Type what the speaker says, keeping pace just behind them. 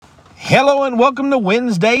Hello and welcome to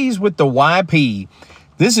Wednesdays with the YP.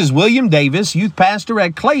 This is William Davis, youth pastor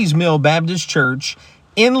at Clays Mill Baptist Church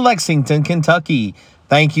in Lexington, Kentucky.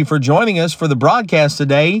 Thank you for joining us for the broadcast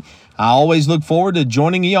today. I always look forward to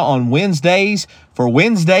joining you on Wednesdays for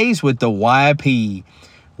Wednesdays with the YP.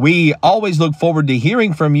 We always look forward to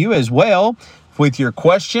hearing from you as well with your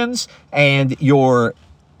questions and your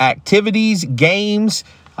activities, games,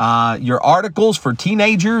 your articles for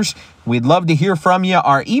teenagers. We'd love to hear from you.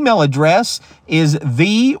 Our email address is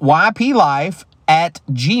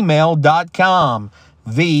theyplife@gmail.com.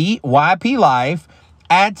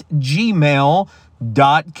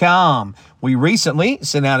 theyplife@gmail.com. We recently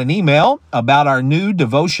sent out an email about our new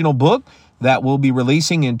devotional book that we'll be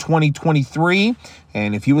releasing in 2023.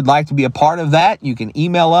 And if you would like to be a part of that, you can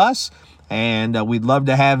email us. And we'd love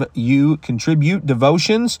to have you contribute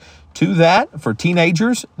devotions to that for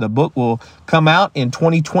teenagers. The book will come out in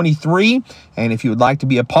 2023. And if you would like to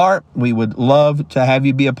be a part, we would love to have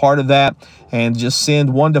you be a part of that. And just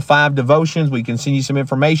send 1 to 5 devotions. We can send you some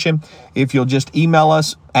information if you'll just email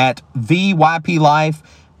us at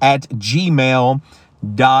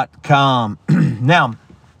theyplife@gmail.com. Now,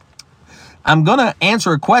 I'm going to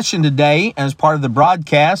answer a question today as part of the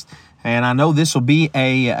broadcast. And I know this will be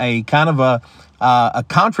a kind of a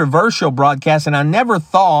controversial broadcast. And I never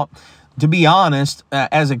thought, to be honest,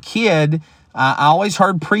 as a kid, I always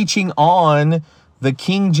heard preaching on the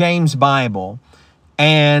King James Bible.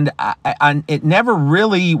 And it never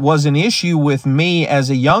really was an issue with me as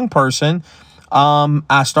a young person.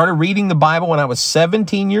 I started reading the Bible when I was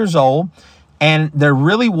 17 years old. And there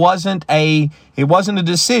really wasn't a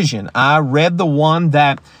decision. I read the one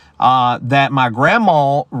that my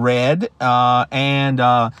grandma read, and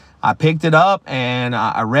I picked it up and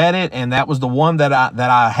I read it, and that was the one that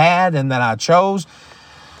I had and that I chose.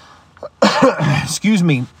 Excuse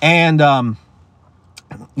me. And I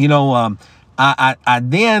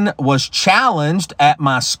then was challenged at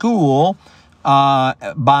my school I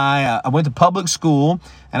went to public school,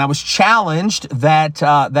 and I was challenged that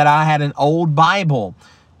I had an old Bible,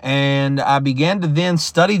 and I began to then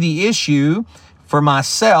study the issue for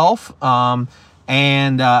myself,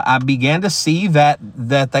 and I began to see that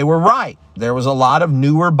they were right. There was a lot of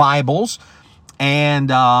newer Bibles,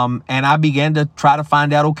 and I began to try to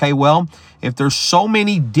find out, okay, well, if there's so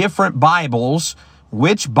many different Bibles,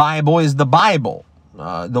 which Bible is the Bible?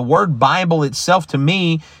 The word Bible itself to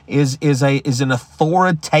me is an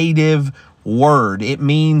authoritative word. It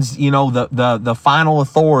means, the final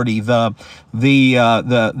authority, the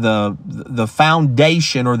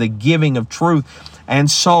foundation or the giving of truth. And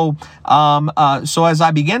so as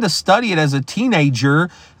I began to study it as a teenager,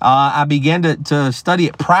 I began to study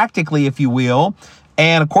it practically, if you will.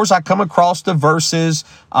 And of course, I come across the verses,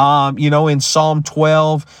 in Psalm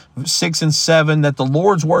 12, 6 and 7, that the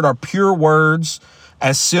Lord's word are pure words,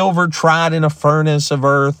 as silver tried in a furnace of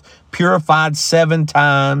earth, purified 7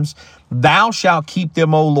 times. Thou shalt keep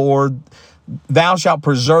them, O Lord. Thou shalt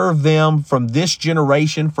preserve them from this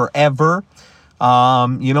generation forever.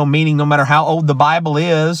 Meaning no matter how old the Bible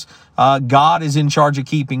is, God is in charge of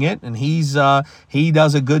keeping it, and he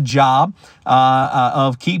does a good job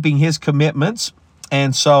of keeping his commitments.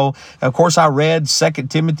 And so, of course, I read 2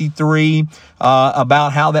 Timothy 3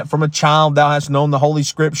 about how that from a child thou hast known the Holy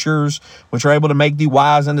Scriptures, which are able to make thee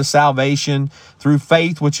wise unto salvation through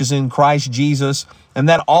faith which is in Christ Jesus, and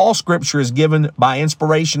that all Scripture is given by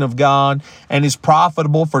inspiration of God and is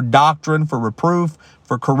profitable for doctrine, for reproof,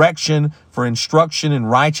 for correction, for instruction in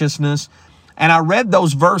righteousness. And I read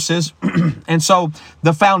those verses, and so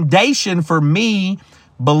the foundation for me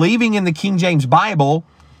believing in the King James Bible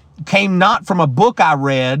came not from a book I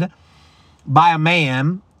read by a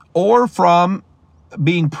man or from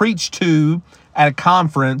being preached to at a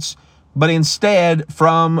conference, but instead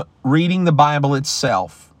from reading the Bible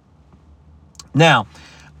itself. Now,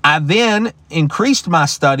 I then increased my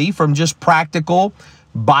study from just practical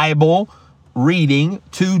Bible reading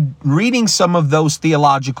to reading some of those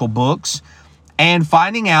theological books and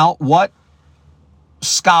finding out what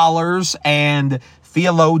scholars and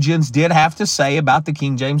theologians did have to say about the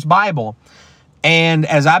King James Bible. And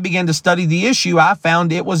as I began to study the issue, I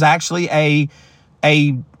found it was actually a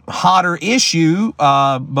hotter issue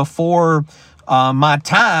before my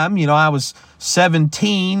time. I was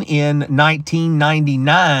 17 in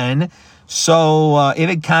 1999, so it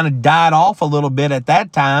had kind of died off a little bit at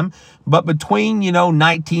that time. But between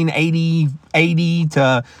 1980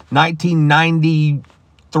 to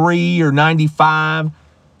 1993 or 95,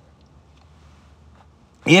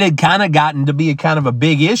 it had kind of gotten to be a kind of a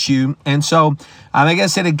big issue. And so I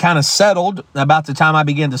guess it had kind of settled about the time I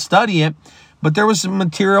began to study it. but there was some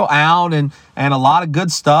material out and a lot of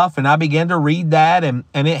good stuff. And I began to read that, and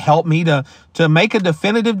it helped me to make a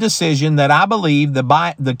definitive decision that I believe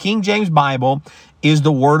the King James Bible is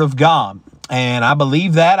the Word of God. And I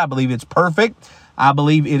believe that. I believe it's perfect. I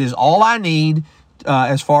believe it is all I need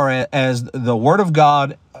as far as the Word of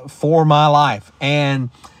God for my life. And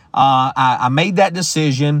I made that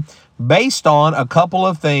decision based on a couple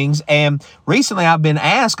of things. And recently I've been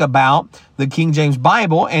asked about the King James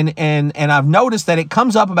Bible, and I've noticed that it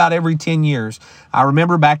comes up about every 10 years. I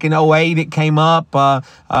remember back in '08 it came up.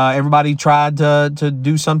 Everybody tried to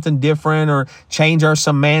do something different or change our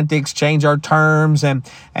semantics, change our terms, and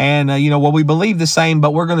well, we believe the same,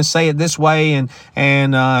 but we're going to say it this way, and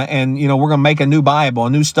we're going to make a new Bible, a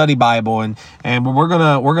new study Bible, and we're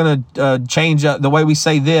gonna change the way we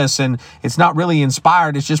say this, and it's not really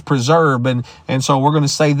inspired, it's just preserved, and so we're going to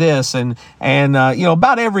say this, and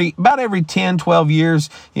about every 10, 12 years,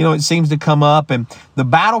 it seems to come up, and the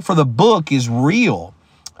battle for the book is real,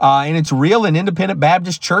 and it's real in independent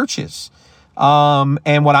Baptist churches.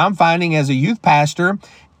 And what I'm finding as a youth pastor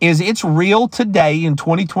is it's real today in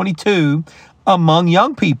 2022 among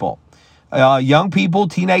young people,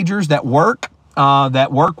 teenagers that work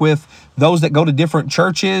with those that go to different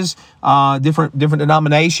churches, different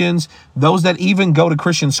denominations, those that even go to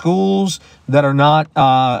Christian schools that are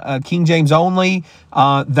not King James only.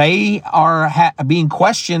 They are being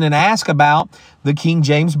questioned and asked about the King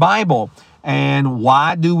James Bible and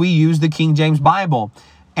why do we use the King James Bible.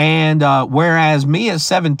 And whereas me at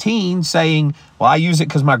 17 saying, well, I use it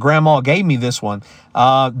because my grandma gave me this one,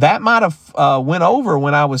 that might have went over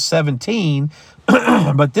when I was 17,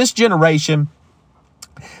 but this generation,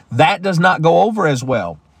 that does not go over as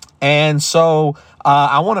well. And so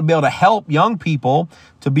I want to be able to help young people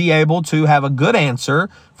to be able to have a good answer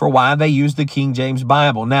for why they use the King James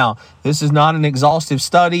Bible. Now, this is not an exhaustive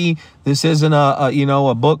study. This isn't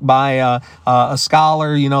a book by a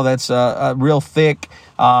scholar, that's real thick.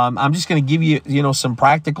 I'm just going to give you, some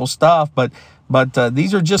practical stuff, but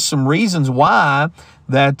these are just some reasons why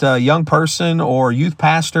that young person or youth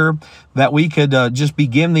pastor, that we could just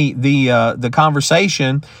begin the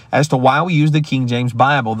conversation as to why we use the King James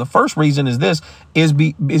Bible. The first reason is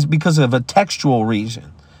because of a textual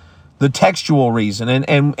reason. The textual reason,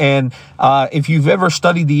 and if you've ever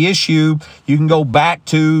studied the issue, you can go back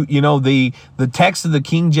to the text of the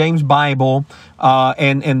King James Bible,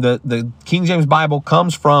 and the King James Bible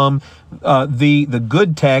comes from the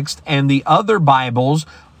good text, and the other Bibles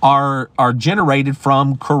are generated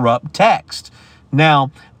from corrupt text. Now,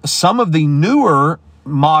 some of the newer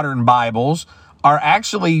modern Bibles are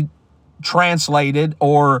actually translated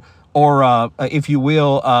or if you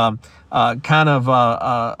will,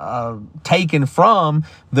 taken from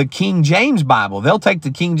the King James Bible. They'll take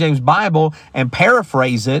the King James Bible and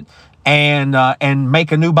paraphrase it and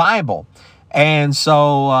make a new Bible. And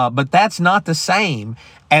so, but that's not the same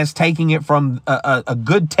as taking it from a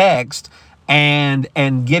good text and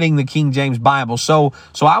getting the King James Bible. So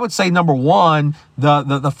I would say, number one,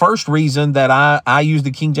 the first reason that I use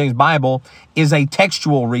the King James Bible is a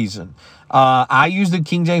textual reason. I use the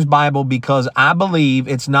King James Bible because I believe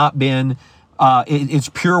it's not been, it's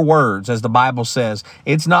pure words, as the Bible says.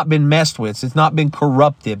 It's not been messed with. It's not been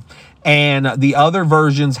corrupted. And the other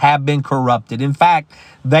versions have been corrupted. In fact,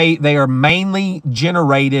 they are mainly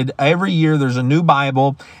generated every year. There's a new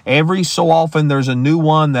Bible. Every so often there's a new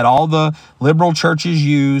one that all the liberal churches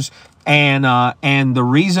use. And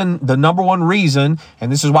the number one reason, and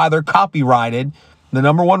this is why they're copyrighted, the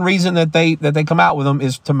number one reason that they come out with them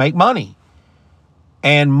is to make money.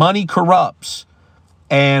 And money corrupts.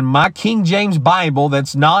 And my King James Bible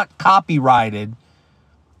that's not copyrighted,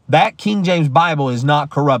 that King James Bible is not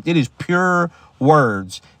corrupt. It is pure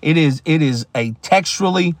words. It is a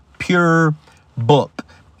textually pure book.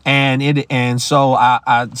 And so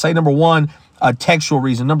I'd say, number one, a textual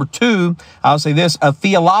reason. Number two, I'll say this, a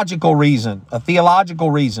theological reason. A theological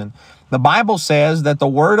reason. The Bible says that the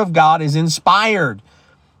Word of God is inspired.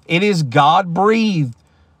 It is God-breathed.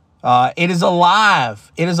 It is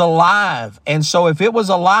alive. It is alive. And so if it was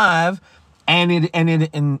alive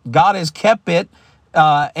and God has kept it,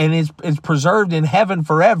 and it's preserved in heaven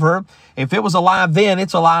forever, if it was alive then,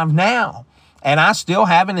 it's alive now. And I still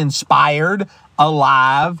have an inspired,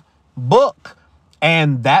 alive book.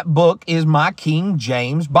 And that book is my King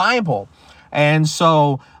James Bible. And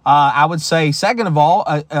so I would say, second of all,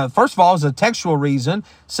 first of all, is a textual reason.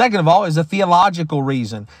 Second of all, is a theological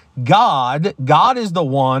reason. God is the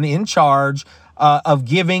one in charge of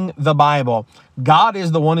giving the Bible. God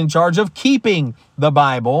is the one in charge of keeping the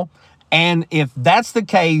Bible. And if that's the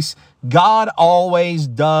case, God always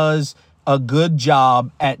does a good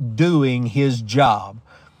job at doing his job.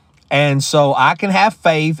 And so I can have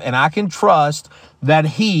faith and I can trust that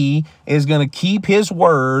he is going to keep his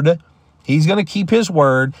word. He's going to keep his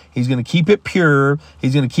word. He's going to keep it pure.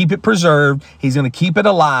 He's going to keep it preserved. He's going to keep it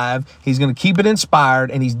alive. He's going to keep it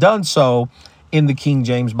inspired. And he's done so in the King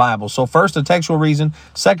James Bible. So first, a textual reason.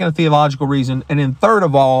 Second, a theological reason. And then third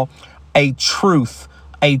of all, a truth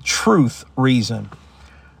reason.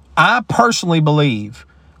 I personally believe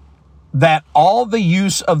that all the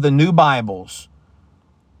use of the new Bibles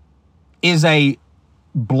is a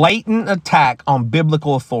blatant attack on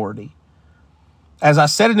biblical authority. As I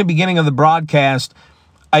said in the beginning of the broadcast,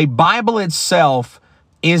 a Bible itself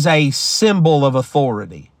is a symbol of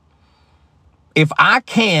authority. If I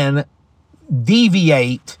can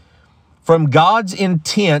deviate from God's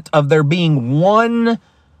intent of there being one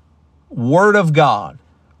Word of God,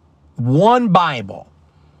 one Bible,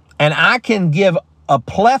 and I can give a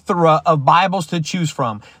plethora of Bibles to choose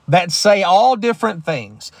from that say all different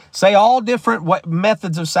things, say all different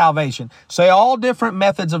methods of salvation, say all different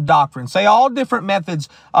methods of doctrine, say all different methods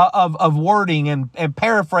of wording and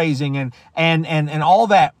paraphrasing and all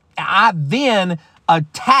that. I then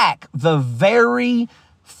attack the very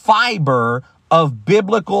fiber of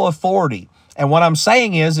biblical authority. And what I'm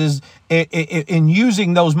saying is in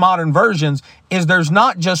using those modern versions is there's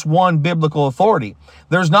not just one biblical authority.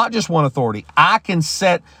 There's not just one authority. I can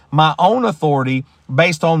set my own authority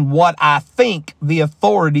based on what I think the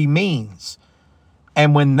authority means.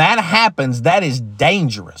 And when that happens, that is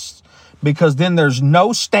dangerous because then there's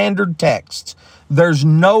no standard text. There's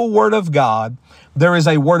no word of God. There is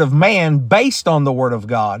a word of man based on the word of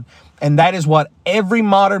God. And that is what every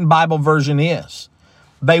modern Bible version is.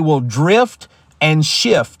 They will drift and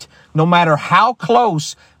shift. No matter how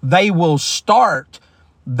close they will start,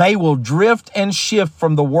 they will drift and shift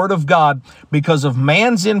from the Word of God because of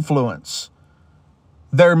man's influence.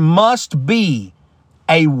 There must be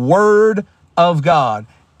a Word of God,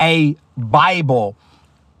 a Bible,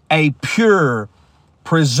 a pure,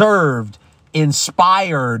 preserved,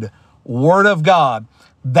 inspired Word of God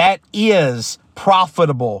that is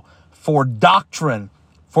profitable for doctrine,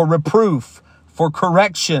 for reproof, for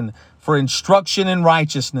correction, for instruction in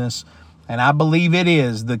righteousness. And I believe it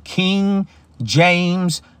is the King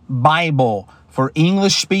James Bible for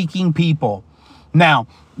English-speaking people. Now,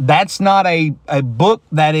 that's not a book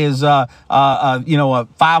that is, a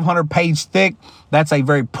 500-page thick. That's a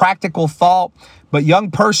very practical thought. But young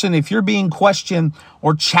person, if you're being questioned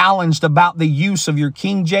or challenged about the use of your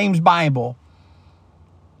King James Bible,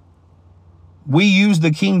 we use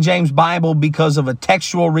the King James Bible because of a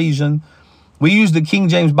textual reason. We use the King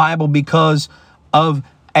James Bible because of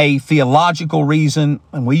a theological reason,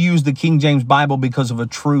 and we use the King James Bible because of a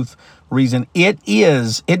truth reason. It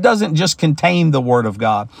doesn't just contain the Word of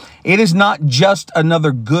God. It is not just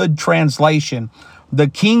another good translation. The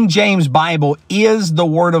King James Bible is the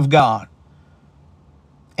Word of God,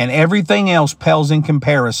 and everything else pales in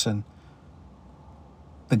comparison.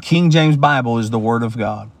 The King James Bible is the Word of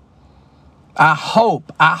God. I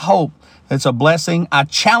hope it's a blessing. I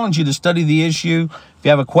challenge you to study the issue. If you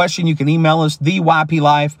have a question, you can email us,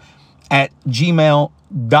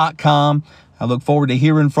 theyplife@gmail.com. I look forward to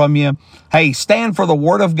hearing from you. Hey, stand for the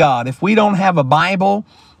Word of God. If we don't have a Bible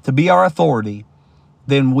to be our authority,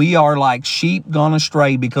 then we are like sheep gone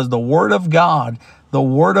astray, because the Word of God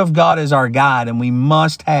is our guide, and we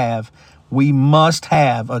must have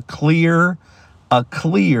a clear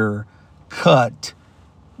cut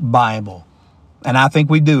Bible. And I think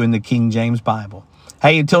we do in the King James Bible.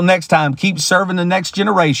 Hey, until next time, keep serving the next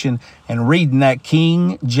generation and reading that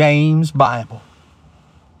King James Bible.